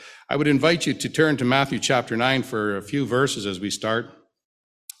I would invite you to turn to Matthew chapter 9 for a few verses as we start.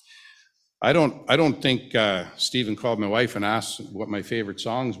 I don't think Stephen called my wife and asked what my favorite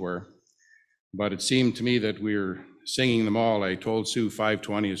songs were, but it seemed to me that we were singing them all. I told Sue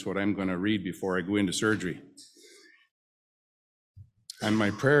 5:20 is what I'm going to read before I go into surgery. And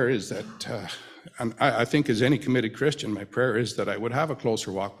my prayer is that, I think as any committed Christian, my prayer is that I would have a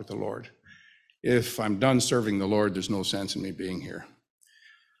closer walk with the Lord. If I'm done serving the Lord, there's no sense in me being here.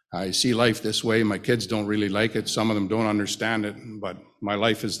 I see life this way. My kids don't really like it. Some of them don't understand it, but my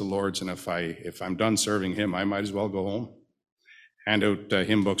life is the Lord's, and if I'm done serving Him, I might as well go home, hand out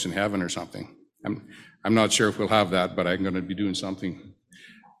hymn books in heaven or something. I'm not sure if we'll have that, but I'm going to be doing something.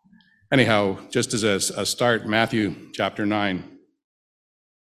 Anyhow, just as a start, Matthew chapter 9,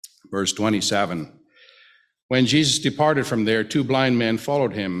 verse 27. When Jesus departed from there, 2 blind men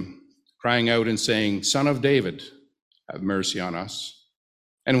followed him, crying out and saying, "Son of David, have mercy on us."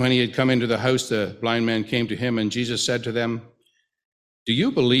 And when he had come into the house, the blind men came to him, and Jesus said to them, "Do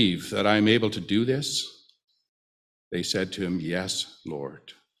you believe that I am able to do this?" They said to him, "Yes,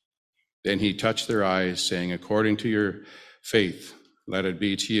 Lord." Then he touched their eyes, saying, "According to your faith, let it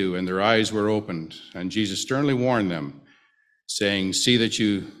be to you." And their eyes were opened, and Jesus sternly warned them, saying, See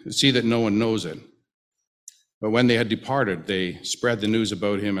that no one knows it." But when they had departed, they spread the news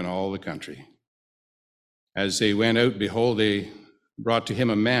about him in all the country. As they went out, behold, they brought to him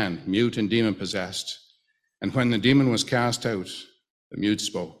a man, mute and demon-possessed. And when the demon was cast out, the mute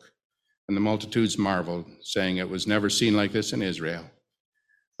spoke, and the multitudes marveled, saying, "It was never seen like this in Israel."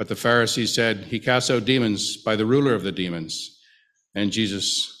 But the Pharisees said, "He casts out demons by the ruler of the demons." And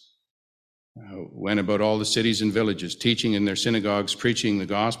Jesus went about all the cities and villages, teaching in their synagogues, preaching the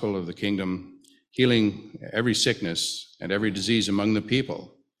gospel of the kingdom, healing every sickness and every disease among the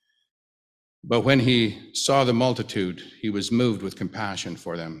people. But when he saw the multitude, he was moved with compassion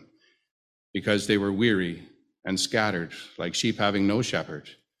for them, because they were weary and scattered, like sheep having no shepherd.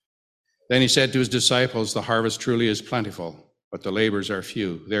 Then he said to his disciples, "The harvest truly is plentiful, but the laborers are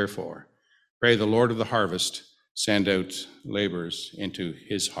few. Therefore, pray the Lord of the harvest send out laborers into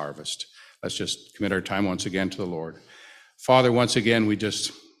his harvest." Let's just commit our time once again to the Lord. Father, once again, we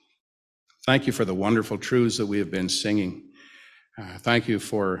just thank you for the wonderful truths that we have been singing. Thank you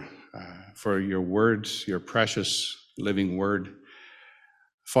for your words, your precious living word.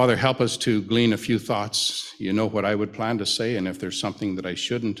 Father, help us to glean a few thoughts. You know what I would plan to say, and if there's something that I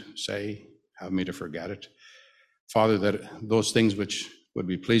shouldn't say, have me to forget it. Father, that those things which would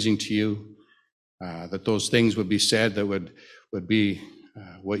be pleasing to you, that those things would be said that would be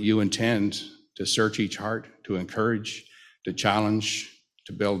what you intend to search each heart, to encourage, to challenge,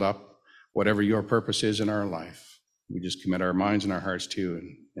 to build up, whatever your purpose is in our life. We just commit our minds and our hearts to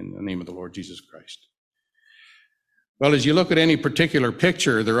you in the name of the Lord Jesus Christ. Well, as you look at any particular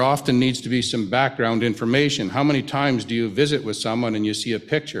picture, there often needs to be some background information. How many times do you visit with someone and you see a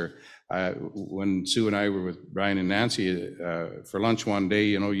picture? When Sue and I were with Brian and Nancy for lunch one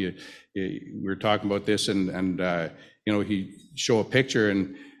day, we were talking about this, and he show a picture,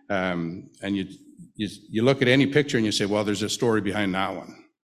 and you look at any picture and you say, well, there's a story behind that one.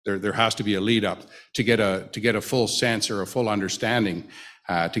 There has to be a lead up to get a full sense or a full understanding,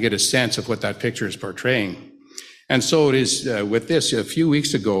 to get a sense of what that picture is portraying. And so it is with this. A few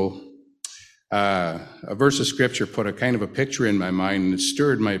weeks ago, a verse of scripture put a kind of a picture in my mind, and it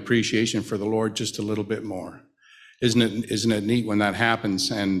stirred my appreciation for the Lord just a little bit more. Isn't it neat when that happens?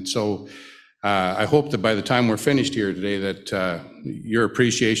 And so I hope that by the time we're finished here today, that your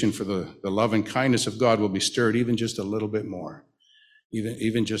appreciation for the love and kindness of God will be stirred even just a little bit more,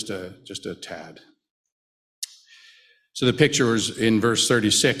 even just a tad. So the picture is in verse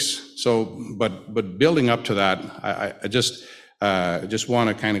 36. So, but building up to that, I just want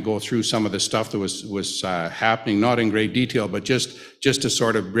to kind of go through some of the stuff that was happening, not in great detail, but just to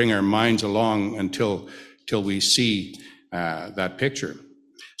sort of bring our minds along until we see that picture.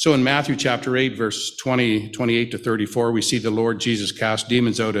 So in Matthew chapter 8, verse 28 to 34, we see the Lord Jesus cast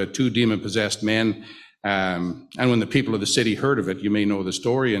demons out of 2 demon-possessed men. And when the people of the city heard of it, you may know the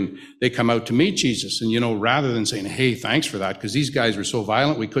story, and they come out to meet Jesus. And, rather than saying, hey, thanks for that, because these guys were so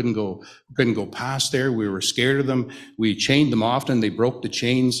violent, we couldn't go past there. We were scared of them. We chained them often. They broke the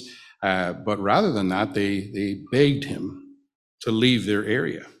chains. But rather than that, they begged him to leave their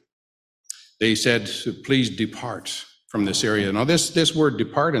area. They said, please depart from this area. Now, this word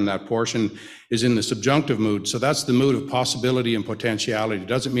depart in that portion is in the subjunctive mood. So that's the mood of possibility and potentiality. It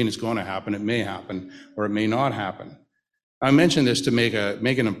doesn't mean it's going to happen. It may happen, or it may not happen. I mention this to make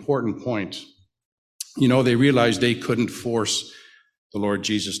an important point. They realized they couldn't force the Lord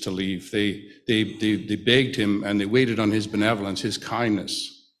Jesus to leave. They begged him, and they waited on his benevolence, his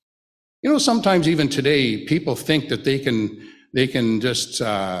kindness. You know, sometimes even today, people think that they can just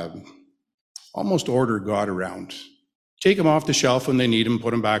almost order God around. Take him off the shelf when they need him,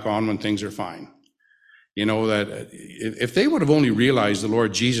 put him back on when things are fine. You know, that if they would have only realized the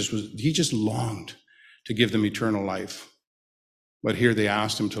Lord Jesus he just longed to give them eternal life. But here they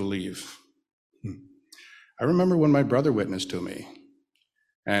asked him to leave. I remember when my brother witnessed to me,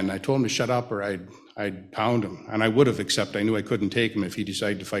 and I told him to shut up or I'd pound him. And I would have, except I knew I couldn't take him if he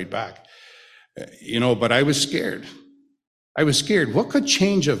decided to fight back. You know, but I was scared. I was scared. What could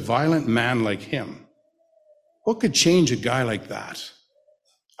change a violent man like him? What could change a guy like that?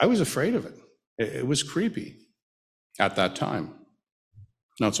 I was afraid of it. It was creepy at that time.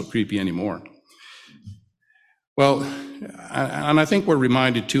 Not so creepy anymore. Well, and I think we're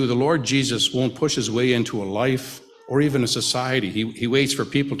reminded too, the Lord Jesus won't push his way into a life or even a society. He waits for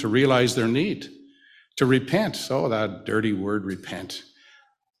people to realize their need, to repent. Oh, that dirty word, repent.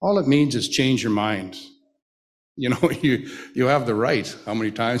 All it means is change your mind. You know, you have the right. How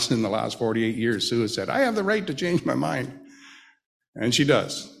many times in the last 48 years Sue has said, I have the right to change my mind. And she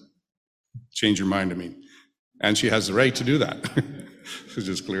does. Change your mind, I mean. And she has the right to do that. So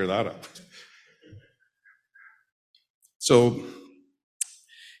just clear that up. So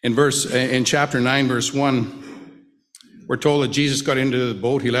in chapter 9, verse 1, we're told that Jesus got into the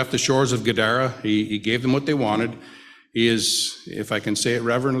boat. He left the shores of Gadara. He gave them what they wanted. He is, if I can say it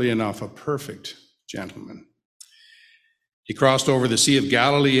reverently enough, a perfect gentleman. He crossed over the Sea of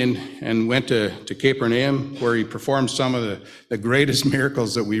Galilee and went to Capernaum, where he performed some of the greatest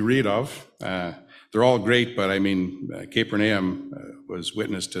miracles that we read of. They're all great, but I mean, Capernaum was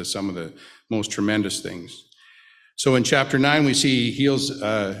witness to some of the most tremendous things. So in chapter 9, we see he heals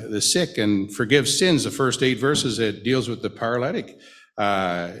the sick and forgives sins. The first 8 verses, it deals with the paralytic.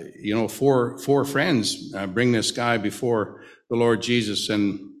 You know, four friends bring this guy before the Lord Jesus,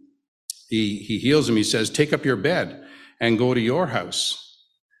 and he heals him. He says, take up your bed and go to your house.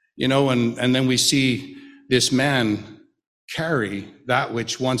 You know, and then we see this man carry that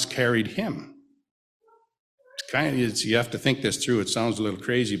which once carried him. You have to think this through. It sounds a little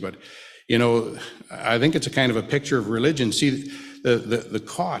crazy, but you know, I think it's a kind of a picture of religion. See, the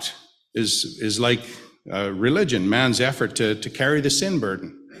cot is like religion, man's effort to carry the sin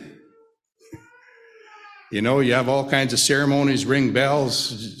burden. You know, you have all kinds of ceremonies, ring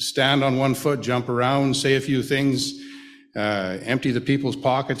bells, stand on one foot, jump around, say a few things, empty the people's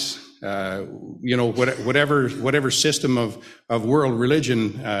pockets. You know, whatever system of world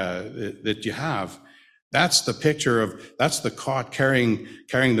religion that you have. That's the picture that's the cot carrying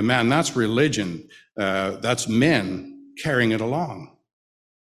the man. That's religion. That's men carrying it along.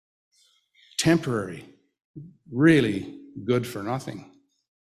 Temporary, really good for nothing.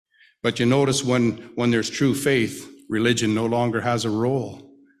 But you notice when there's true faith, religion no longer has a role.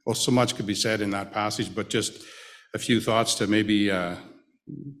 Well, so much could be said in that passage, but just a few thoughts to maybe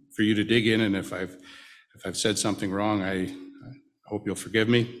for you to dig in. And if I've said something wrong, I hope you'll forgive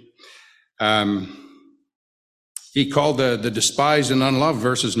me. He called the despised and unloved,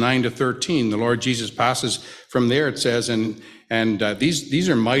 verses 9 to 13. The Lord Jesus passes from there, it says, and these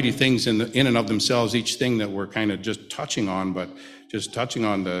are mighty things in and of themselves, each thing that we're kind of just touching on, but just touching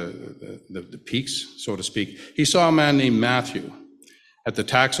on the peaks, so to speak. He saw a man named Matthew at the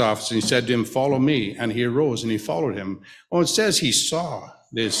tax office, and he said to him, follow me. And he arose and he followed him. Well, it says he saw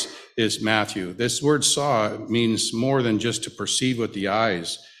this Matthew. This word saw means more than just to perceive with the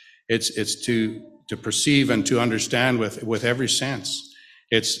eyes. It's to perceive and to understand with every sense.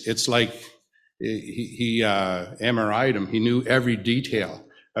 It's like he MRI'd him. He knew every detail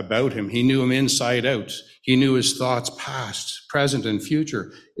about him. He knew him inside out. He knew his thoughts past, present, and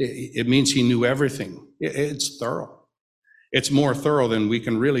future. It means he knew everything. It's thorough. It's more thorough than we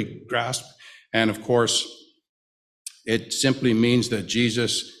can really grasp. And of course, it simply means that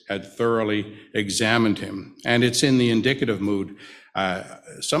Jesus had thoroughly examined him. And it's in the indicative mood.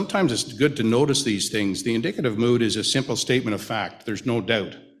 Sometimes it's good to notice these things. The indicative mood is a simple statement of fact. There's no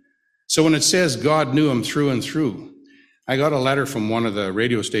doubt. So when it says God knew him through and through, I got a letter from one of the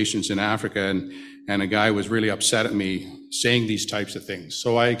radio stations in Africa, and a guy was really upset at me saying these types of things.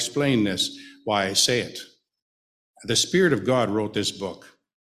 So I explained this, why I say it. The Spirit of God wrote this book.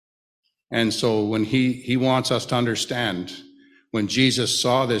 And so when he wants us to understand, when Jesus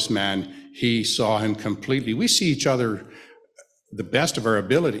saw this man, he saw him completely. We see each other the best of our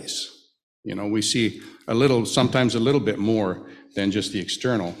abilities. You know, we see sometimes a little bit more than just the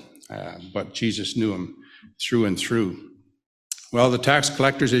external, but Jesus knew him through and through. Well, the tax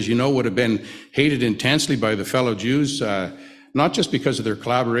collectors, as you know, would have been hated intensely by the fellow Jews. not just because of their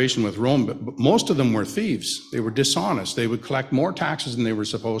collaboration with Rome, but most of them were thieves. They were dishonest. They would collect more taxes than they were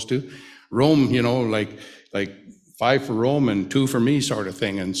supposed to. Rome, like 5 for Rome and 2 for me sort of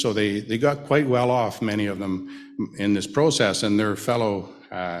thing. And so they got quite well off, many of them, in this process, and their fellow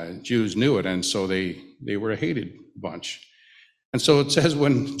Jews knew it, and so they were a hated bunch. And so it says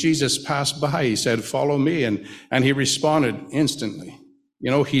when Jesus passed by, he said, "Follow me," and he responded instantly.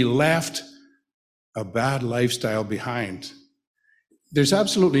 He left a bad lifestyle behind. There's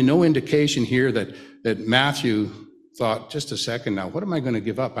absolutely no indication here that Matthew thought, just a second now, what am I going to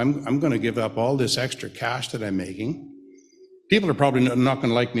give up? I'm going to give up all this extra cash that I'm making. People are probably not going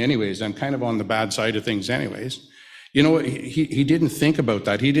to like me anyways. I'm kind of on the bad side of things anyways. He didn't think about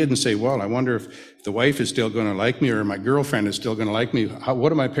that. He didn't say, well, I wonder if the wife is still going to like me or my girlfriend is still going to like me.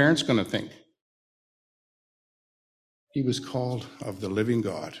 What are my parents going to think? He was called of the living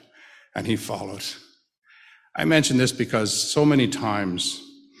God, and he followed. I mention this because so many times,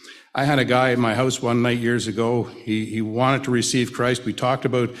 I had a guy in my house one night years ago. He wanted to receive Christ. We talked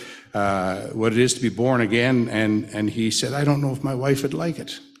about what it is to be born again, and he said, I don't know if my wife would like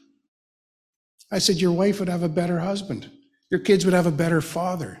it. I said, your wife would have a better husband. Your kids would have a better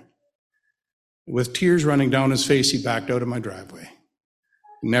father. With tears running down his face, he backed out of my driveway.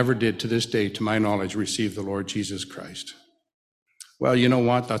 Never did, to this day, to my knowledge, receive the Lord Jesus Christ. Well, you know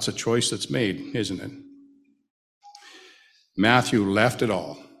what? That's a choice that's made, isn't it? Matthew left it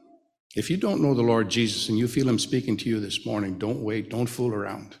all. If you don't know the Lord Jesus and you feel him speaking to you this morning, don't wait, don't fool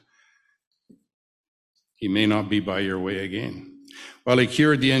around. He may not be by your way again. Well, he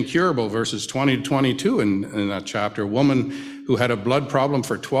cured the incurable, verses 20 to 22 in that chapter. A woman who had a blood problem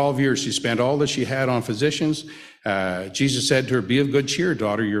for 12 years. She spent all that she had on physicians. Jesus said to her, be of good cheer,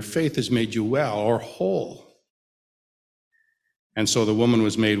 daughter, your faith has made you well or whole. And so the woman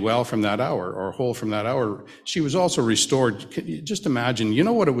was made well from that hour, or whole from that hour. She was also restored. Just imagine, you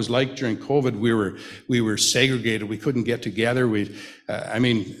know what it was like during COVID? We were segregated. We couldn't get together.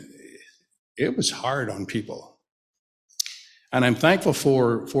 It was hard on people. And I'm thankful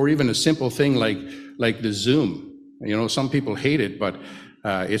for even a simple thing like the Zoom. Some people hate it, but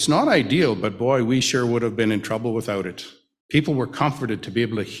it's not ideal, but boy, we sure would have been in trouble without it. People were comforted to be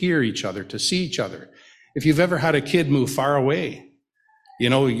able to hear each other, to see each other. If you've ever had a kid move far away,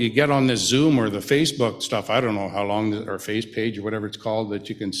 you get on this Zoom or the Facebook stuff, I don't know how long, or Face page or whatever it's called, that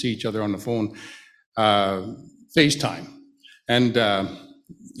you can see each other on the phone, FaceTime. And,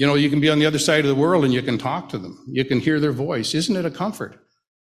 you can be on the other side of the world and you can talk to them. You can hear their voice. Isn't it a comfort?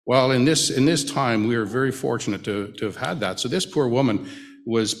 Well, in this time, we are very fortunate to have had that. So this poor woman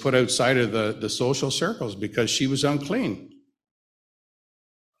was put outside of the social circles because she was unclean.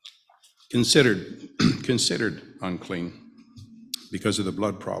 Considered unclean because of the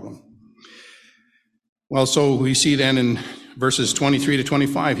blood problem. Well, so we see then in verses 23 to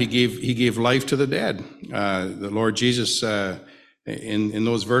 25, he gave life to the dead. The Lord Jesus, in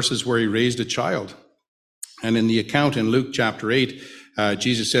those verses where he raised a child. And in the account in Luke chapter 8,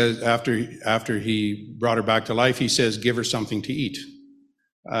 Jesus says, after he brought her back to life, he says, give her something to eat.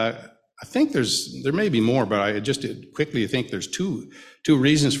 I think there may be more, but I just quickly think there's two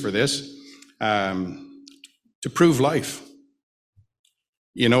reasons for this. To prove life.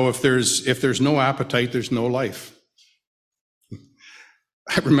 If there's no appetite, there's no life.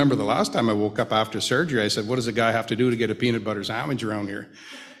 I remember the last time I woke up after surgery, I said, what does a guy have to do to get a peanut butter sandwich around here?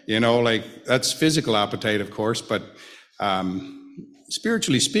 That's physical appetite, of course, but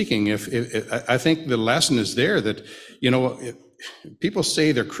spiritually speaking, if I think the lesson is there that, if people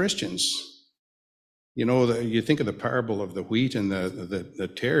say they're Christians. You think of the parable of the wheat and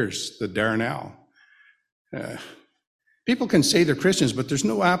the tares, the darnel. People can say they're Christians, but there's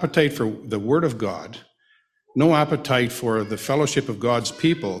no appetite for the Word of God, no appetite for the fellowship of God's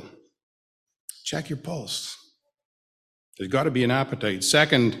people. Check your pulse. There's got to be an appetite.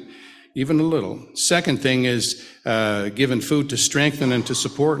 Second, even a little. Second thing is giving food to strengthen and to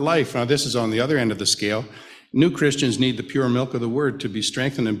support life. Now, this is on the other end of the scale. New Christians need the pure milk of the Word to be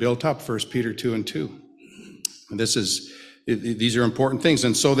strengthened and built up, 1 Peter 2 and 2. These are important things.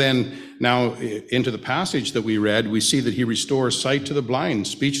 And so then now into the passage that we read, we see that he restores sight to the blind,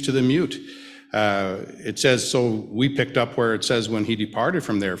 speech to the mute. It says, so we picked up where it says when he departed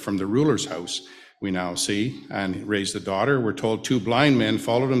from there, from the ruler's house, we now see, and raised the daughter, we're told 2 blind men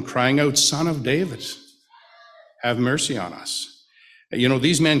followed him crying out, Son of David, have mercy on us.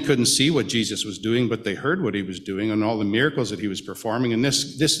 These men couldn't see what Jesus was doing, but they heard what he was doing and all the miracles that he was performing. And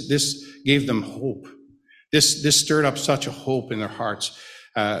this gave them hope. This stirred up such a hope in their hearts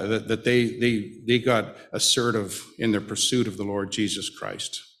that they got assertive in their pursuit of the Lord Jesus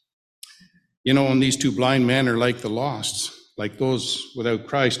Christ. And these 2 blind men are like the lost. like those without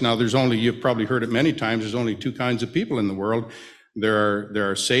Christ. Now, you've probably heard it many times, there's only two kinds of people in the world. There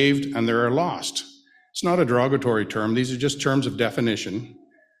are saved and there are lost. It's not a derogatory term. These are just terms of definition.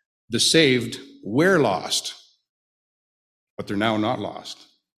 The saved were lost, but they're now not lost.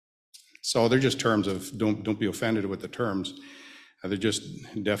 So they're just terms of, don't be offended with the terms. They're just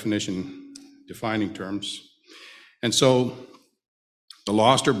defining terms. And so the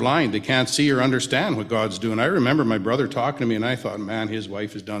lost are blind. They can't see or understand what God's doing. I remember my brother talking to me, and I thought, man, his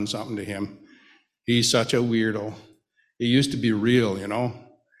wife has done something to him. He's such a weirdo. He used to be real, you know.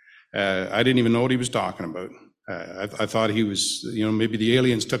 I didn't even know what he was talking about. I thought he was, maybe the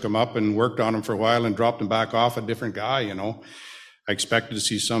aliens took him up and worked on him for a while and dropped him back off a different guy, you know. I expected to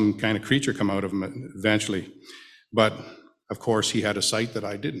see some kind of creature come out of him eventually. But, of course, he had a sight that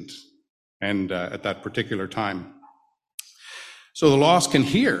I didn't, and at that particular time. So the lost can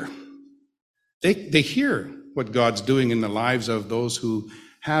hear. They hear what God's doing in the lives of those who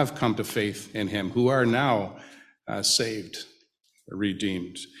have come to faith in him, who are now saved,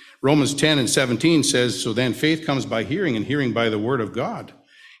 redeemed. Romans 10:17 says, so then faith comes by hearing, and hearing by the word of God.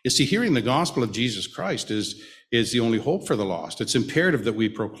 You see, hearing the gospel of Jesus Christ is the only hope for the lost. It's imperative that we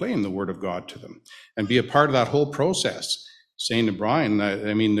proclaim the word of God to them and be a part of that whole process. Saying to Brian,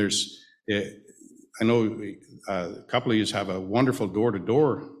 I know a couple of you have a wonderful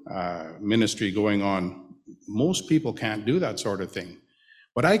door-to-door ministry going on. Most people can't do that sort of thing,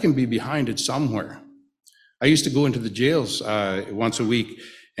 but I can be behind it somewhere. I used to go into the jails once a week,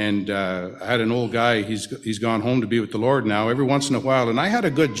 and I had an old guy, he's gone home to be with the Lord now, every once in a while, and I had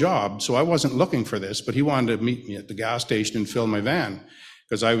a good job, so I wasn't looking for this, but he wanted to meet me at the gas station and fill my van,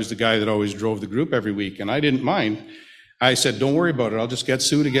 because I was the guy that always drove the group every week, and I didn't mind. I said, don't worry about it, I'll just get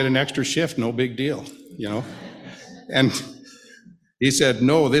Sue to get an extra shift, no big deal, you know. And he said,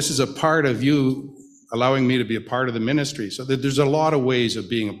 no, this is a part of you allowing me to be a part of the ministry. So there's a lot of ways of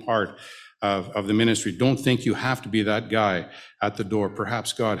being a part of the ministry. Don't think you have to be that guy at the door.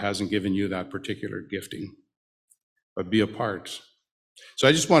 Perhaps God hasn't given you that particular gifting, but be a part. So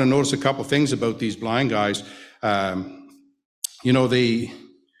I just want to notice a couple things about these blind guys.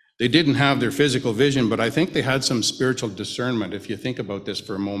 They didn't have their physical vision, but I think they had some spiritual discernment, if you think about this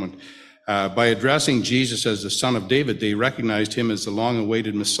for a moment. By addressing Jesus as the Son of David, they recognized him as the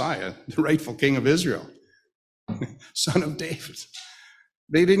long-awaited Messiah, the rightful King of Israel, Son of David.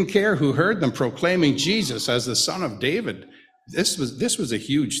 They didn't care who heard them proclaiming Jesus as the Son of David. This was a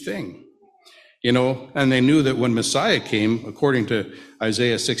huge thing, and they knew that when Messiah came, according to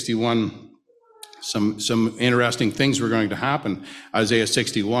Isaiah 61, some interesting things were going to happen. Isaiah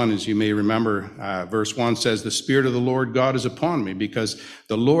 61, as you may remember, verse 1 says, the Spirit of the Lord God is upon me, because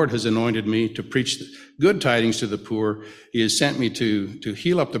the Lord has anointed me to preach good tidings to the poor. He has sent me to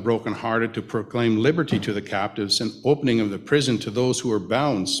heal up the brokenhearted, to proclaim liberty to the captives, and opening of the prison to those who are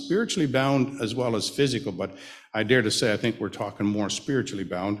bound, spiritually bound as well as physical. But I dare to say, I think we're talking more spiritually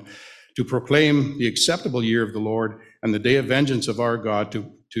bound, to proclaim the acceptable year of the Lord and the day of vengeance of our God,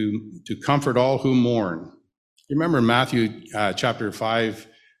 to comfort all who mourn. You remember in Matthew chapter 5,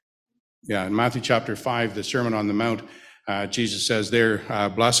 in Matthew chapter 5, the Sermon on the Mount, Jesus says there,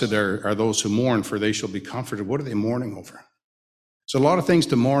 blessed are those who mourn, for they shall be comforted. What are they mourning over? It's a lot of things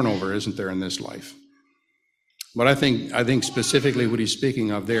to mourn over, isn't there, in this life? But I think specifically what he's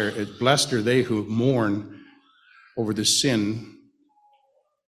speaking of there is, blessed are they who mourn over the sin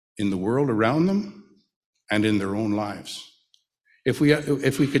in the world around them and in their own lives. If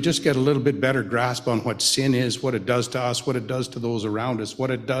we could just get a little bit better grasp on what sin is, what it does to us, what it does to those around us, what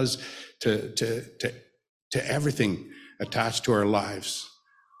it does to everything attached to our lives.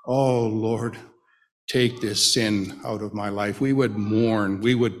 Oh, Lord, take this sin out of my life. We would mourn,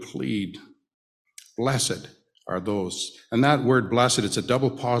 we would plead. Blessed are those. And that word blessed, it's a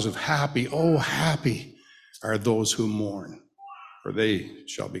double positive, happy. Oh, happy are those who mourn, for they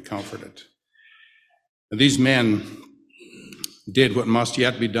shall be comforted. And these men did what must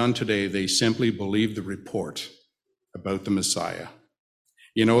yet be done today. They simply believed the report about the Messiah.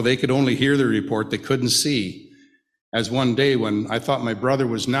 They could only hear the report, they couldn't see. As one day when I thought my brother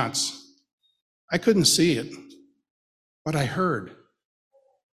was nuts, I couldn't see it, but I heard.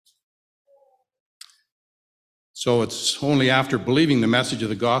 So it's only after believing the message of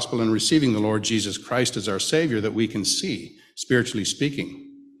the gospel and receiving the Lord Jesus Christ as our Savior that we can see, spiritually speaking.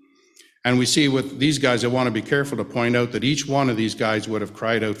 And we see with these guys, I want to be careful to point out that each one of these guys would have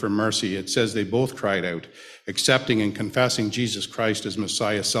cried out for mercy. It says they both cried out, accepting and confessing Jesus Christ as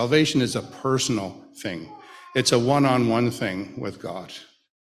Messiah. Salvation is a personal thing. It's a one-on-one thing with God.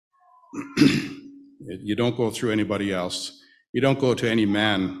 You don't go through anybody else. You don't go to any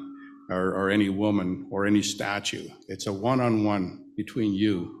man or any woman or any statue. It's a one-on-one between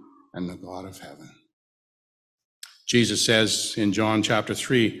you and the God of heaven. Jesus says in John chapter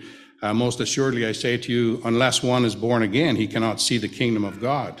 3, most assuredly I say to you, unless one is born again, he cannot see the kingdom of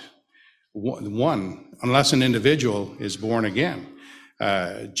God. Unless an individual is born again.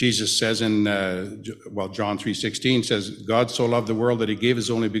 Jesus says in, John 3:16 says, God so loved the world that he gave his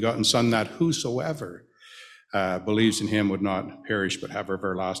only begotten Son, that whosoever believes in him would not perish but have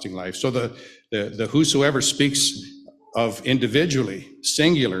everlasting life. So the whosoever speaks of individually,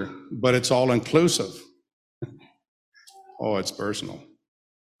 singular, but it's all inclusive. Oh, it's personal.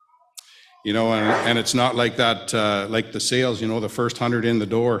 And it's not like that, like the sales, the first 100 in the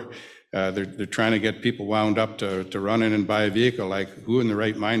door. They're trying to get people wound up to run in and buy a vehicle. Like, who in the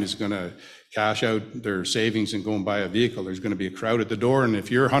right mind is going to cash out their savings and go and buy a vehicle? There's going to be a crowd at the door, and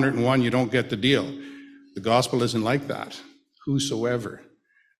if you're 101, you don't get the deal. The gospel isn't like that. Whosoever.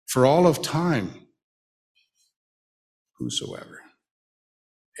 For all of time. Whosoever.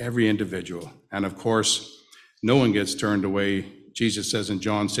 Every individual. And of course, no one gets turned away. Jesus says in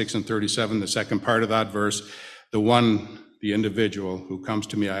John 6:37, the second part of that verse, the individual who comes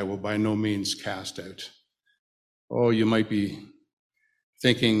to me, I will by no means cast out. Oh, you might be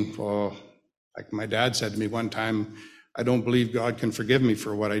thinking, like my dad said to me one time, I don't believe God can forgive me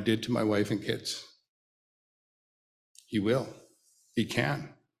for what I did to my wife and kids. He will. He can.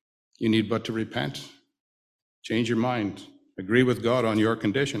 You need but to repent. Change your mind. Agree with God on your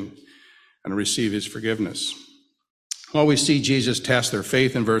condition and receive his forgiveness. Well, we see Jesus test their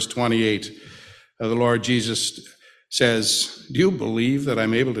faith in verse 28. The Lord Jesus says, do you believe that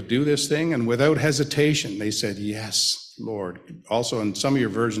I'm able to do this thing? And without hesitation, they said, yes, Lord. Also, in some of your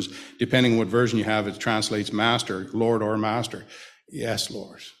versions, depending on what version you have, it translates master, Lord or master. Yes,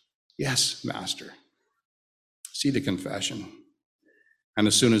 Lord. Yes, master. See the confession. And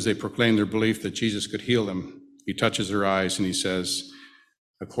as soon as they proclaim their belief that Jesus could heal them, he touches their eyes and he says,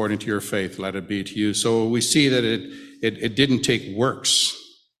 according to your faith, let it be to you. So we see that it didn't take works.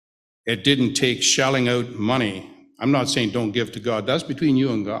 It didn't take shelling out money. I'm not saying don't give to God. That's between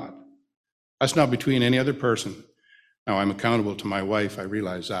you and God. That's not between any other person. Now, I'm accountable to my wife. I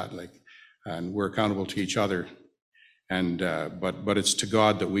realize that, and we're accountable to each other. And but it's to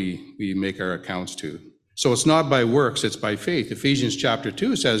God that we make our accounts to. So it's not by works, it's by faith. Ephesians chapter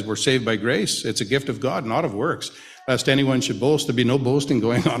 2 says we're saved by grace. It's a gift of God, not of works. Lest anyone should boast, there'd be no boasting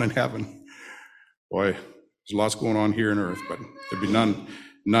going on in heaven. Boy, there's lots going on here on earth, but there'd be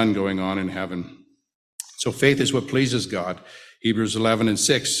none going on in heaven. So faith is what pleases God. Hebrews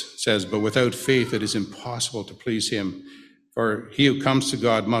 11:6 says, but without faith it is impossible to please him. For he who comes to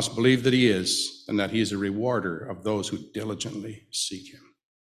God must believe that he is, and that he is a rewarder of those who diligently seek him.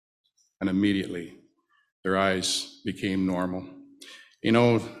 And immediately their eyes became normal.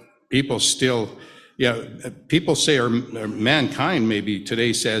 People say, or mankind maybe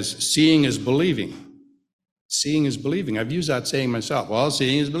today says, seeing is believing. Seeing is believing. I've used that saying myself. Well,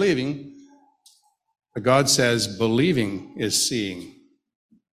 seeing is believing. But God says believing is seeing.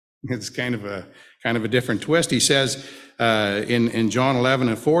 It's kind of a different twist. He says in John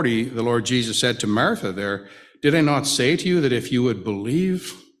 11:40, the Lord Jesus said to Martha there, did I not say to you that if you would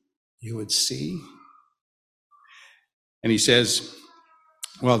believe, you would see? And he says,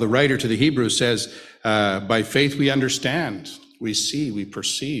 the writer to the Hebrews says, by faith we understand, we see, we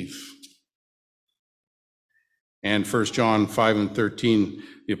perceive. And 1 John 5:13,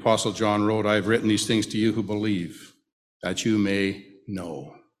 the Apostle John wrote, I have written these things to you who believe, that you may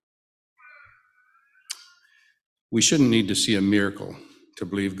know. We shouldn't need to see a miracle to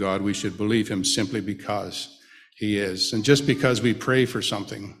believe God. We should believe him simply because he is. And just because we pray for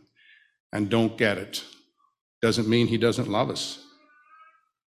something and don't get it, doesn't mean he doesn't love us.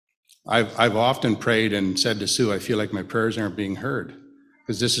 I've often prayed and said to Sue, I feel like my prayers aren't being heard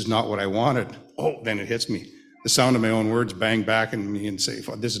because this is not what I wanted. Oh, then it hits me. The sound of my own words bang back in me and say,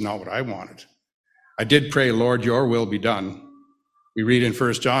 this is not what I wanted. I did pray, Lord, your will be done. We read in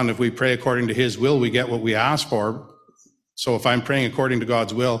 1 John, if we pray according to his will, we get what we ask for. So if I'm praying according to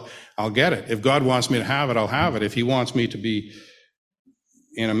God's will, I'll get it. If God wants me to have it, I'll have it. If he wants me to be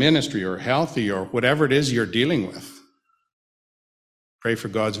in a ministry or healthy or whatever it is you're dealing with, pray for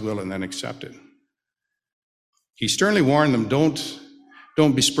God's will and then accept it. He sternly warned them,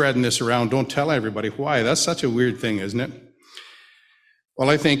 don't be spreading this around. Don't tell everybody. Why? That's such a weird thing, isn't it? Well,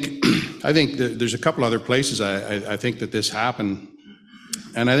 I think that there's a couple other places I think that this happened.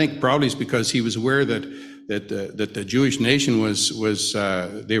 And I think probably it's because he was aware that that the Jewish nation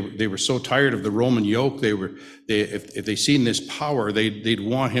they were so tired of the Roman yoke. If they seen this power, they'd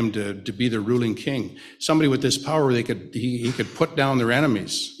want him to be the ruling king. Somebody with this power, he could put down their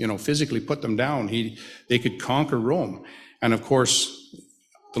enemies, physically put them down. They could conquer Rome. And of course,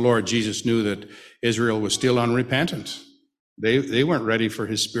 the Lord Jesus knew that Israel was still unrepentant. They weren't ready for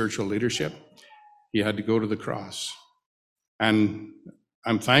his spiritual leadership. He had to go to the cross. And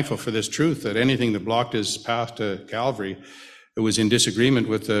I'm thankful for this truth, that anything that blocked his path to Calvary, it was in disagreement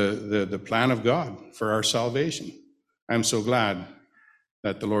with the plan of God for our salvation. I'm so glad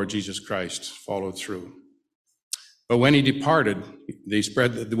that the Lord Jesus Christ followed through. But when he departed,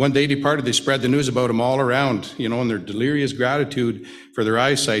 when they departed, they spread the news about him all around, in their delirious gratitude for their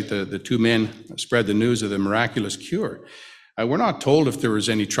eyesight. The two men spread the news of the miraculous cure. We're not told if there was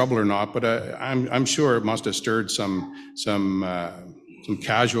any trouble or not, but I'm sure it must have stirred some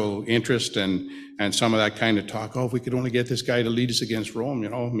casual interest and some of that kind of talk. Oh, if we could only get this guy to lead us against Rome,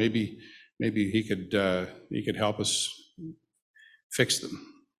 maybe he could help us fix them.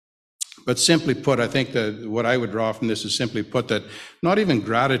 But simply put, I think that what I would draw from this is simply put that not even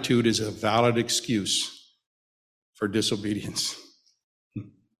gratitude is a valid excuse for disobedience.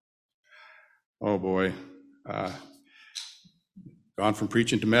 Oh boy. Gone from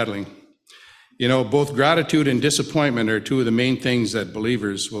preaching to meddling. Both gratitude and disappointment are two of the main things that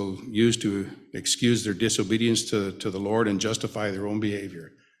believers will use to excuse their disobedience to the Lord and justify their own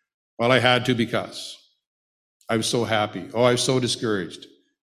behavior. Well, I had to because I was so happy. Oh, I was so discouraged.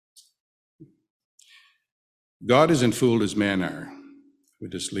 God isn't fooled as men are. We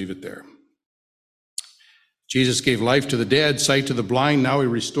just leave it there. Jesus gave life to the dead, sight to the blind. Now he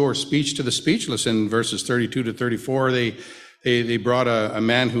restores speech to the speechless. In verses 32 to 34, they brought a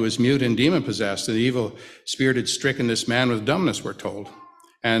man who was mute and demon-possessed. The evil spirit had stricken this man with dumbness, we're told.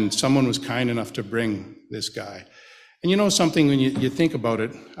 And someone was kind enough to bring this guy. And something, when you think about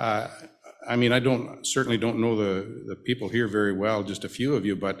it, I certainly don't know the people here very well, just a few of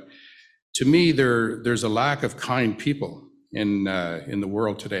you, but to me, there's a lack of kind people in the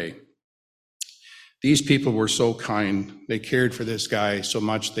world today. These people were so kind. They cared for this guy so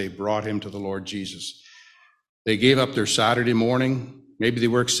much, they brought him to the Lord Jesus. They gave up their Saturday morning. Maybe they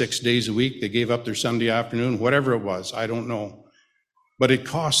worked 6 days a week. They gave up their Sunday afternoon, whatever it was. I don't know. But it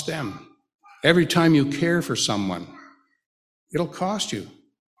cost them. Every time you care for someone, it'll cost you.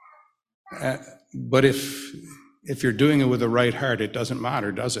 But if you're doing it with the right heart, it doesn't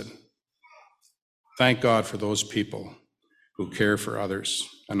matter, does it? Thank God for those people who care for others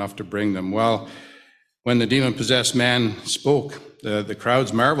enough to bring them. Well, when the demon-possessed man spoke, the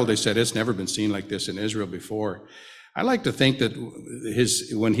crowds marveled. They said, it's never been seen like this in Israel before. I like to think that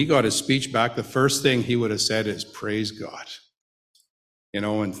when he got his speech back, the first thing he would have said is, praise God.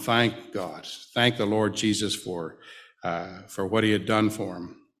 And thank God. Thank the Lord Jesus for what he had done for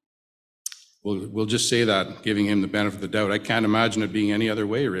him. We'll just say that, giving him the benefit of the doubt. I can't imagine it being any other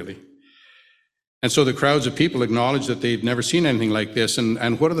way, really. And so the crowds of people acknowledged that they'd never seen anything like this.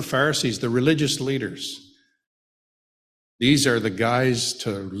 And what are the Pharisees, the religious leaders? These are the guys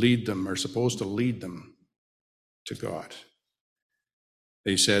to lead them, are supposed to lead them to God.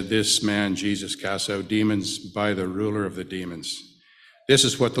 They said, this man, Jesus, casts out demons by the ruler of the demons. This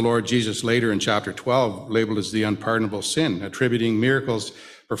is what the Lord Jesus later in chapter 12 labeled as the unpardonable sin, attributing miracles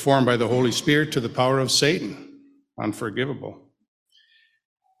performed by the Holy Spirit to the power of Satan, unforgivable.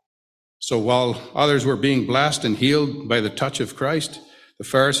 So while others were being blessed and healed by the touch of Christ, the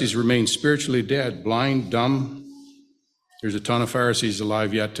Pharisees remained spiritually dead, blind, dumb. There's a ton of Pharisees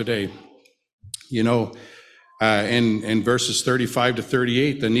alive yet today. In verses 35 to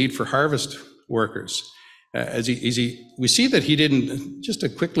 38, the need for harvest workers. We see that he didn't, just a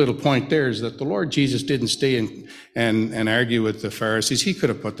quick little point there is that the Lord Jesus didn't stay and argue with the Pharisees. He could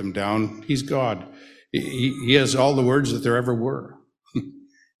have put them down. He's God. He has all the words that there ever were.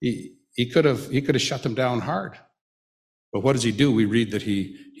 He could have shut them down hard. But what does he do? We read that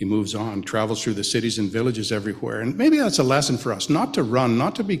he moves on, travels through the cities and villages everywhere. And maybe that's a lesson for us, not to run,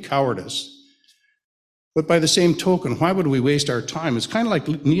 not to be cowardice. But by the same token, why would we waste our time? It's kind of like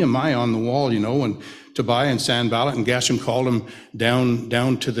Nehemiah on the wall, when Tobiah and Sanballat and Geshem called him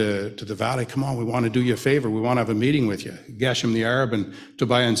down to the valley. Come on, we want to do you a favor. We want to have a meeting with you. Geshem the Arab and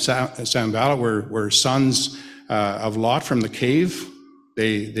Tobiah and Sanballat were sons of Lot from the cave.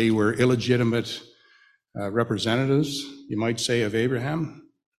 They were illegitimate representatives, you might say, of Abraham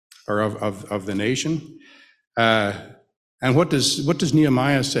or of the nation. And what does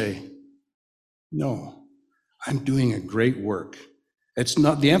Nehemiah say? No, I'm doing a great work. It's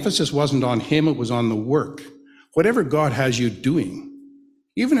not, the emphasis wasn't on him, it was on the work. Whatever God has you doing,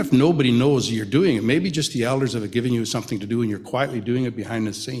 Even if nobody knows you're doing it, maybe just the elders have given you something to do and you're quietly doing it behind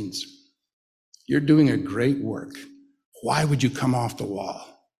the scenes. You're doing a great work. Why would you come off the wall?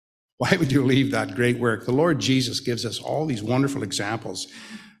 Why would you leave that great work? The Lord Jesus gives us all these wonderful examples,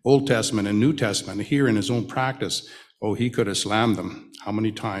 Old Testament and New Testament, here in his own practice. Oh, he could have slammed them. How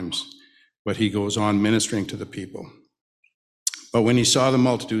many times? But he goes on ministering to the people. But when he saw the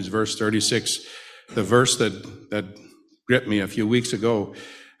multitudes, verse 36, the verse that gripped me a few weeks ago,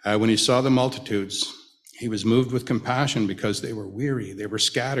 when he saw the multitudes, he was moved with compassion because they were weary, they were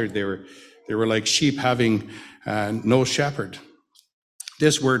scattered, they were like sheep having no shepherd.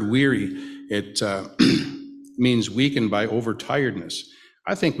 This word weary, it means weakened by overtiredness.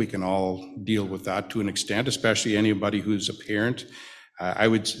 I think we can all deal with that to an extent, especially anybody who's a parent. I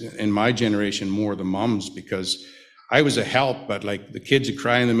would, in my generation, more the moms, because I was a help, but like the kids would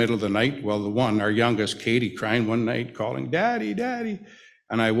cry in the middle of the night. Well, our youngest, Katie, crying one night, calling, "Daddy, Daddy."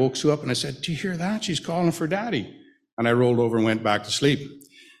 And I woke Sue up and I said, "Do you hear that? She's calling for Daddy." And I rolled over and went back to sleep.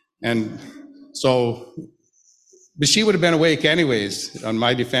 And so, but she would have been awake anyways, on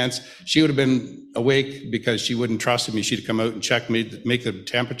my defense. She would have been awake because she wouldn't trust me. She'd come out and check me, make the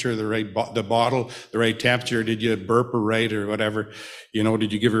temperature, the bottle, the right temperature. Did you burp her right or whatever?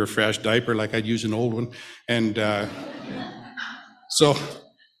 Did you give her a fresh diaper like I'd use an old one? And so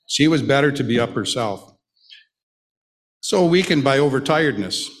she was better to be up herself. So weakened by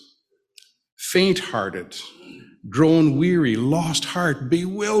overtiredness, faint-hearted, grown weary, lost heart,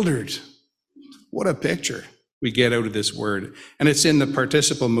 bewildered. What a picture we get out of this word. And it's in the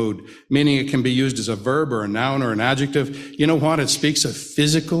participle mood, meaning it can be used as a verb or a noun or an adjective. You know what? It speaks of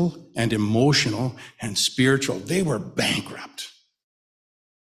physical and emotional and spiritual. They were bankrupt.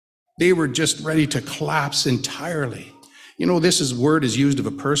 They were just ready to collapse entirely. This word is used of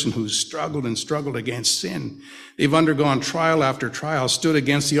a person who's struggled and struggled against sin. They've undergone trial after trial, stood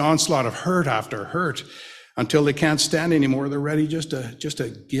against the onslaught of hurt after hurt, until they can't stand anymore. They're ready just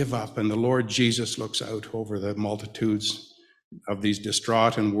to give up. And the Lord Jesus looks out over the multitudes of these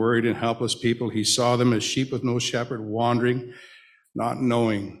distraught and worried and helpless people. He saw them as sheep with no shepherd, wandering, not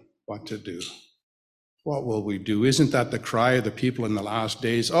knowing what to do. What will we do? Isn't that the cry of the people in the last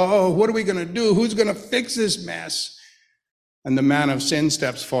days? Oh, what are we going to do? Who's going to fix this mess? And the man of sin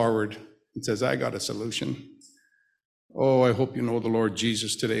steps forward and says, "I got a solution." Oh, I hope you know the Lord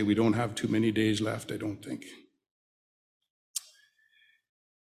Jesus today. We don't have too many days left, I don't think.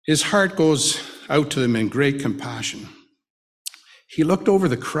 His heart goes out to them in great compassion. He looked over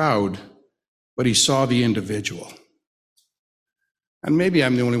the crowd, but he saw the individual. And maybe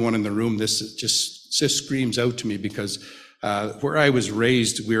I'm the only one in the room. This just screams out to me, because where I was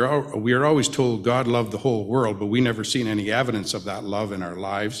raised, we are always told God loved the whole world, but we never seen any evidence of that love in our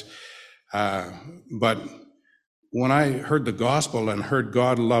lives. But when I heard the gospel and heard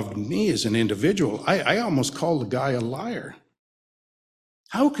God loved me as an individual, I almost called the guy a liar.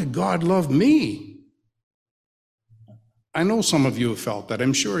 How could God love me? I know some of you have felt that.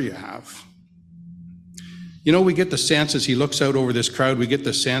 I'm sure you have. We get the sense as he looks out over this crowd, we get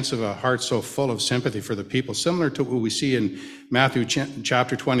the sense of a heart so full of sympathy for the people, similar to what we see in Matthew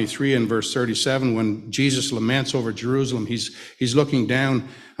chapter 23 and verse 37, when Jesus laments over Jerusalem. He's looking down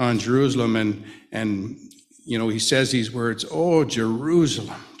on Jerusalem and he says these words, "Oh,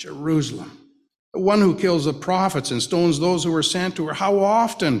 Jerusalem, Jerusalem, the one who kills the prophets and stones those who were sent to her. How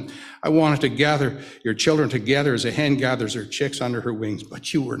often I wanted to gather your children together as a hen gathers her chicks under her wings,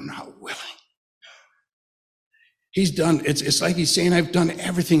 but you were not willing." It's like he's saying, I've done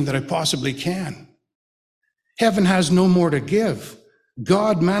everything that I possibly can. Heaven has no more to give.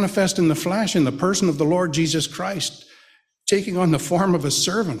 God manifest in the flesh in the person of the Lord Jesus Christ, taking on the form of a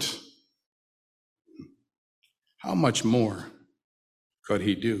servant. How much more could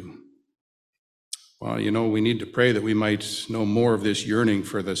he do? Well, we need to pray that we might know more of this yearning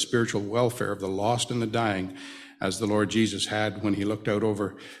for the spiritual welfare of the lost and the dying, as the Lord Jesus had when he looked out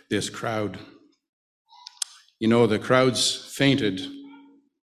over this crowd. The crowds fainted.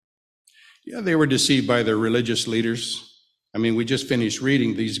 Yeah, they were deceived by their religious leaders. We just finished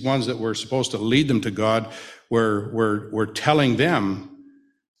reading. These ones that were supposed to lead them to God were telling them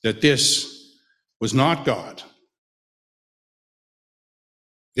that this was not God.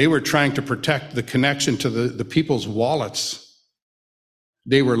 They were trying to protect the connection to the people's wallets.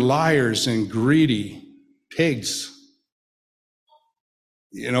 They were liars and greedy pigs.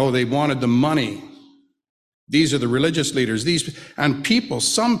 They wanted the money. These are the religious leaders.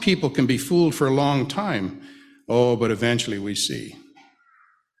 Some people can be fooled for a long time. Oh, but eventually we see.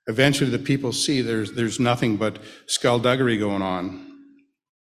 Eventually the people see there's nothing but skullduggery going on.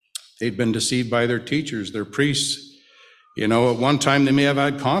 They'd been deceived by their teachers, their priests. You know, at one time they may have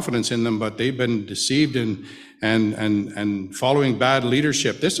had confidence in them, but they've been deceived and following bad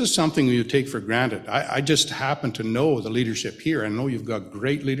leadership. This is something you take for granted. I just happen to know the leadership here. I know you've got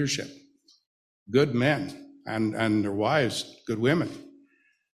great leadership, good men, and their wives, good women.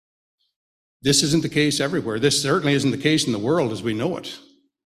 This isn't the case everywhere. This certainly isn't the case in the world as we know it.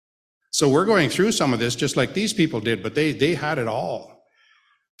 So we're going through some of this just like these people did, but they had it all.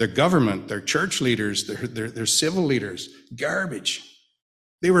 Their government, their church leaders, their civil leaders, garbage.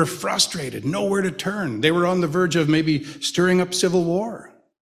 They were frustrated, nowhere to turn. They were on the verge of maybe stirring up civil war.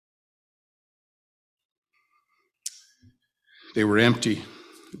 They were empty,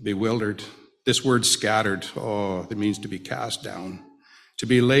 bewildered. This word scattered, it means to be cast down, to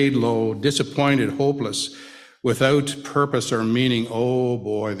be laid low, disappointed, hopeless, without purpose or meaning. Oh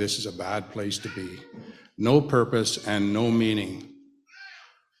boy, this is a bad place to be. No purpose and no meaning.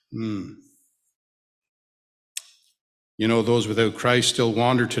 You know, those without Christ still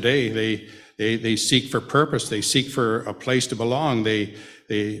wander today. They seek for purpose. They seek for a place to belong.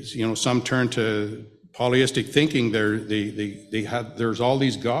 Some turn to polytheistic thinking. There's all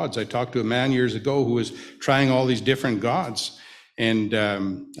these gods. I talked to a man years ago who was trying all these different gods. And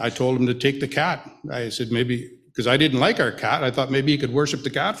I told him to take the cat. I said maybe, because I didn't like our cat, I thought maybe he could worship the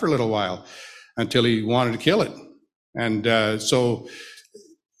cat for a little while until he wanted to kill it. And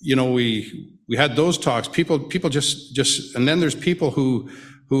we had those talks. People just, and then there's people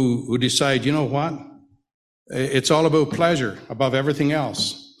who decide, you know what? It's all about pleasure above everything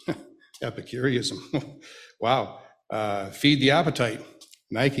else. Epicureanism. Wow. Feed the appetite.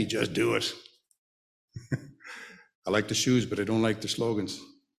 Nike, just do it. I like the shoes, but I don't like the slogans.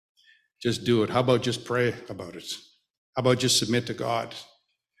 Just do it. How about just pray about it? How about just submit to God?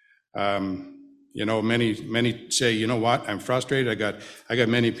 Many say, you know what, I'm frustrated. I got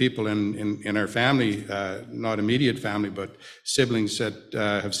many people in our family, not immediate family, but siblings that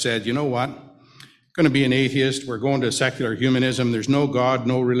have said, you know what, going to be an atheist. We're going to secular humanism. There's no God,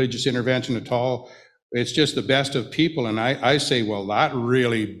 no religious intervention at all. It's just the best of people. And I say, well, that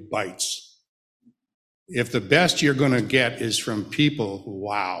really bites. If the best you're going to get is from people,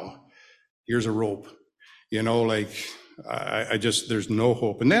 wow, here's a rope. There's no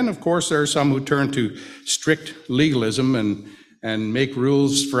hope. And then, of course, there are some who turn to strict legalism and make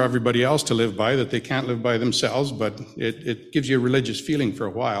rules for everybody else to live by that they can't live by themselves, but it gives you a religious feeling for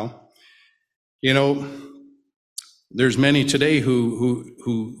a while. There's many today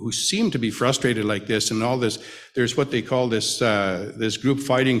who seem to be frustrated like this and all this. There's what they call this group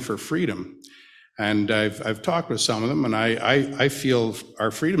fighting for freedom. And I've talked with some of them, and I feel our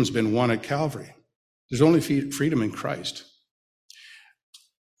freedom's been won at Calvary. There's only freedom in Christ.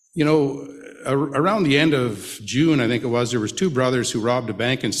 Around the end of June, I think it was, there was two brothers who robbed a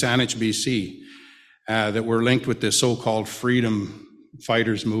bank in Saanich, BC, that were linked with this so-called freedom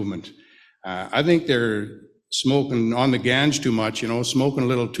fighters movement. I think they're smoking on the ganj too much, smoking a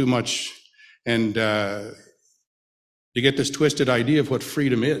little too much, and to get this twisted idea of what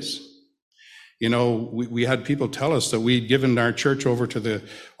freedom is. We had people tell us that we'd given our church over to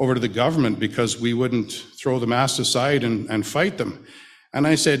the government because we wouldn't throw the masks aside and fight them. And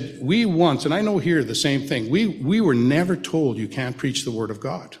I said, we once, and I know here the same thing, we were never told you can't preach the word of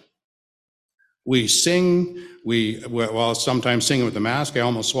God. We sing, sometimes singing with the mask. I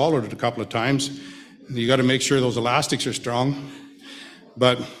almost swallowed it a couple of times. You got to make sure those elastics are strong.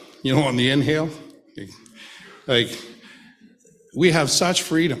 But, on the inhale, we have such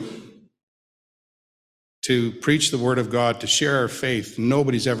freedom to preach the word of God, to share our faith.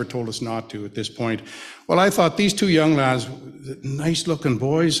 Nobody's ever told us not to at this point. Well, I thought these two young lads, nice looking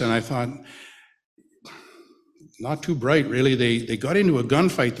boys, and I thought, not too bright really. They got into a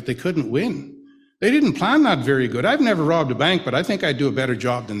gunfight that they couldn't win. They didn't plan that very good. I've never robbed a bank, but I think I'd do a better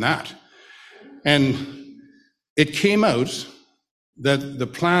job than that. And it came out that the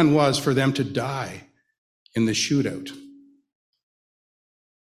plan was for them to die in the shootout,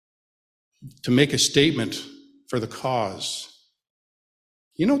 to make a statement for the cause.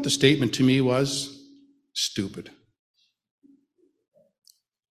 You know what the statement to me was? Stupid.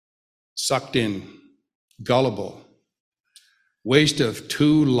 Sucked in, gullible, waste of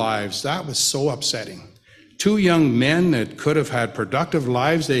two lives. That was so upsetting. Two young men that could have had productive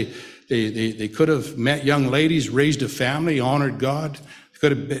lives. They could have met young ladies, raised a family, honored God,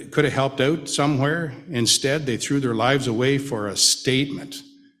 could have helped out somewhere. Instead, they threw their lives away for a statement.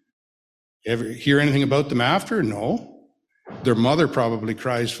 Ever hear anything about them after? No. Their mother probably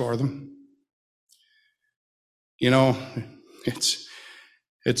cries for them. It's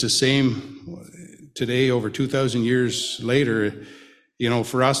the same today, over 2,000 years later.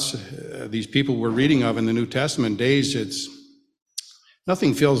 For us, these people we're reading of in the New Testament days,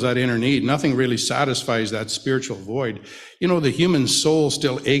 nothing fills that inner need. Nothing really satisfies that spiritual void. The human soul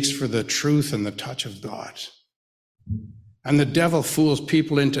still aches for the truth and the touch of God. And the devil fools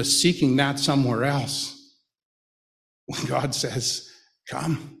people into seeking that somewhere else. When God says,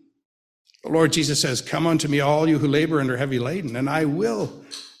 come. The Lord Jesus says, come unto me, all you who labor and are heavy laden, and I will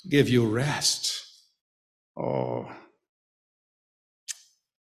give you rest. Oh.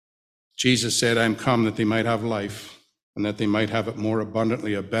 Jesus said, I'm come that they might have life, and that they might have it more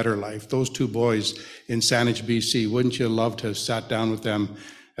abundantly, a better life. Those two boys in Saanich, BC, wouldn't you love to have sat down with them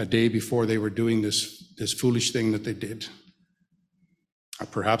a day before they were doing this foolish thing that they did? Or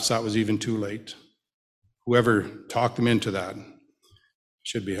perhaps that was even too late. Whoever talked them into that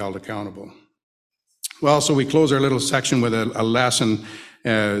should be held accountable. Well, so we close our little section with a lesson.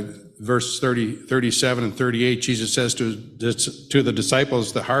 Verse 37 and 38, Jesus says to the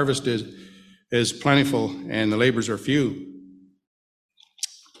disciples, the harvest is plentiful and the labors are few.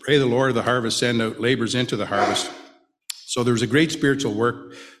 Pray the Lord of the harvest send out laborers into the harvest. So there was a great spiritual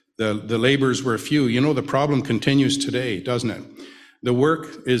work. The laborers were few. The problem continues today, doesn't it? The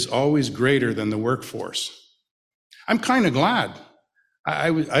work is always greater than the workforce. I'm kind of glad.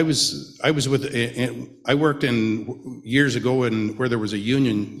 I worked in years ago where there was a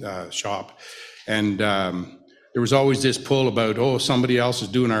union shop, and there was always this pull about, somebody else is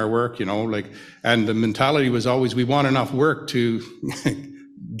doing our work, and the mentality was always, we want enough work to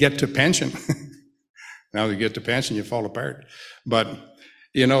get to pension. Now you get to pension, you fall apart. But,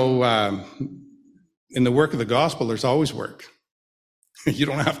 in the work of the gospel, there's always work. You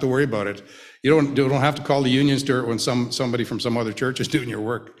don't have to worry about it. You don't have to call the unions to it when somebody from some other church is doing your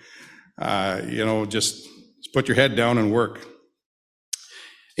work. Just put your head down and work.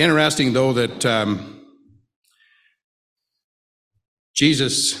 Interesting, though, that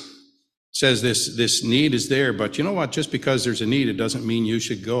Jesus says this need is there, but you know what? Just because there's a need, it doesn't mean you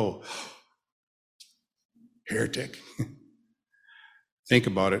should go. Heretic. Think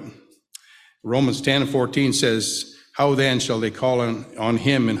about it. Romans 10 and 14 says, how then shall they call on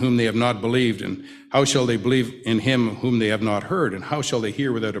him in whom they have not believed? And how shall they believe in him whom they have not heard? And how shall they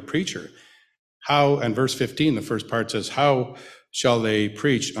hear without a preacher? How, and verse 15, the first part says, how shall they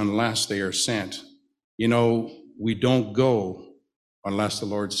preach unless they are sent? We don't go unless the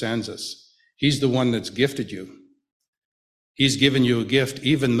Lord sends us. He's the one that's gifted you. He's given you a gift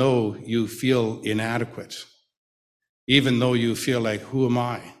even though you feel inadequate, even though you feel like, who am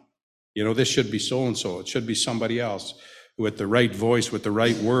I? This should be so-and-so. It should be somebody else with the right voice, with the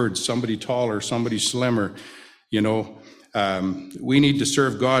right words, somebody taller, somebody slimmer. We need to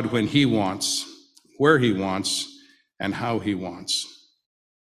serve God when he wants, where he wants, and how he wants.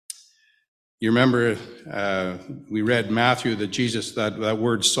 You remember we read Matthew that Jesus, that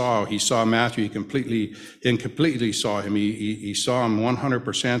word saw. He saw Matthew. He completely saw him. He saw him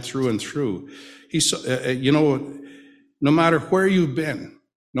 100% through and through. He saw, no matter where you've been,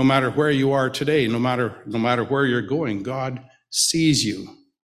 no matter where you are today, no matter where you're going, God sees you.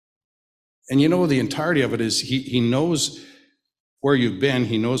 And the entirety of it is he knows where you've been.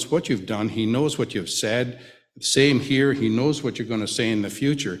 He knows what you've done. He knows what you've said. Same here. He knows what you're going to say in the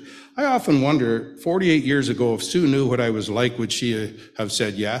future. I often wonder, 48 years ago, if Sue knew what I was like, would she have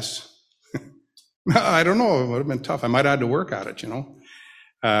said yes? I don't know. It would have been tough. I might have had to work at it,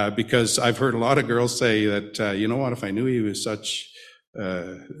 because I've heard a lot of girls say that, if I knew he was such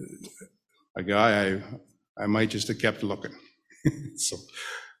a guy, I might just have kept looking.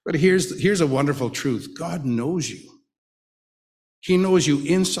 But here's a wonderful truth. God knows you. He knows you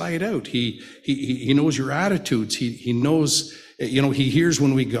inside out. He knows your attitudes. He knows, he hears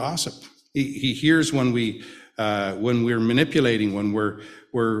when we gossip. He hears when we're manipulating, when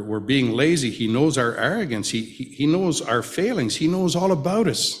we're being lazy. He knows our arrogance. He knows our failings. He knows all about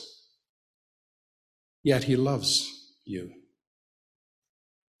us. Yet he loves you.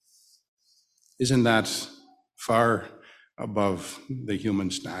 Isn't that far above the human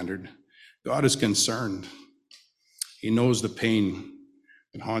standard? God is concerned. He knows the pain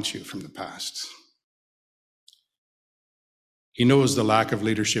that haunts you from the past. He knows the lack of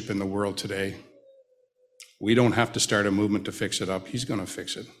leadership in the world today. We don't have to start a movement to fix it up. He's going to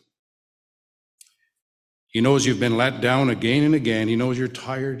fix it. He knows you've been let down again and again. He knows you're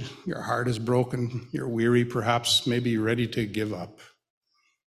tired. Your heart is broken. You're weary, perhaps, maybe you're ready to give up.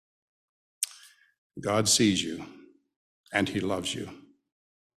 God sees you, and he loves you.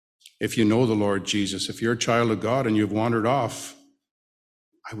 If you know the Lord Jesus, if you're a child of God and you've wandered off,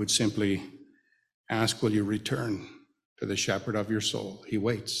 I would simply ask, will you return to the shepherd of your soul? He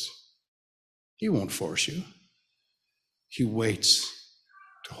waits. He won't force you. He waits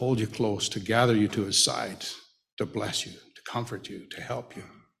to hold you close, to gather you to his side, to bless you, to comfort you, to help you.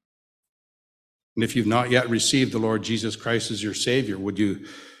 And if you've not yet received the Lord Jesus Christ as your Savior, would you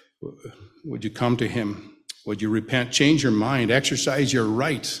come to him? Would you repent, change your mind, exercise your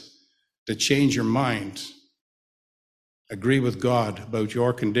right to change your mind, agree with God about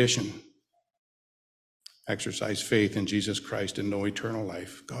your condition, exercise faith in Jesus Christ and know eternal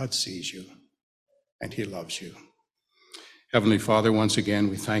life? God sees you and he loves you. Heavenly Father, once again,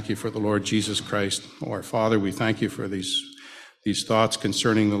 we thank you for the Lord Jesus Christ. Oh, our Father, we thank you for these thoughts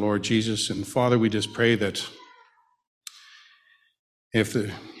concerning the Lord Jesus. And Father, we just pray that if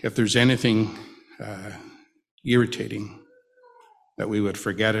there's anything irritating, that we would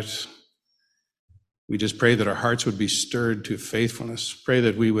forget it. We just pray that our hearts would be stirred to faithfulness. Pray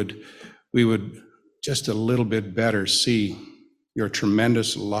that we would just a little bit better see your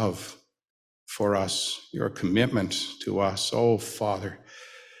tremendous love for us, your commitment to us. Oh, Father,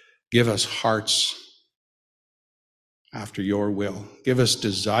 give us hearts after your will. Give us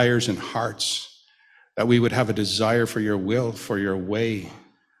desires and hearts, that we would have a desire for your will, for your way,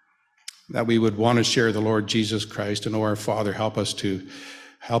 that we would want to share the Lord Jesus Christ. And oh, our Father, help us to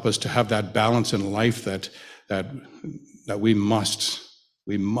have that balance in life that we must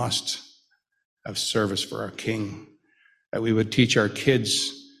have service for our King, that we would teach our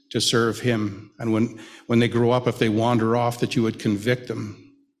kids to serve him. And when they grow up, if they wander off, that you would convict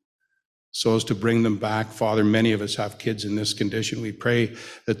them so as to bring them back. Father, many of us have kids in this condition. We pray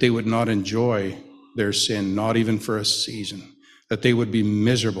that they would not enjoy their sin, not even for a season, that they would be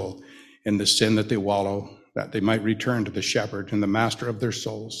miserable in the sin that they wallow, that they might return to the shepherd and the master of their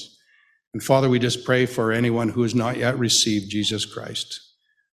souls. And Father, we just pray for anyone who has not yet received Jesus Christ.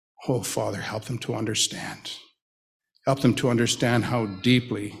 Oh, Father, help them to understand. Help them to understand how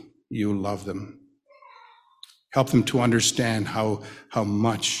deeply you love them. Help them to understand how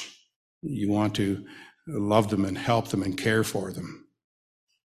much you want to love them and help them and care for them.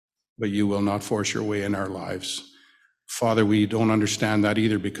 But you will not force your way in our lives. Father, we don't understand that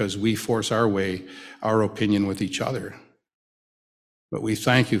either, because we force our way, our opinion with each other. But we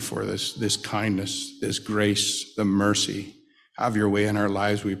thank you for this kindness, this grace, the mercy. Have your way in our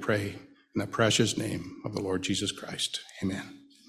lives, we pray. In the precious name of the Lord Jesus Christ. Amen.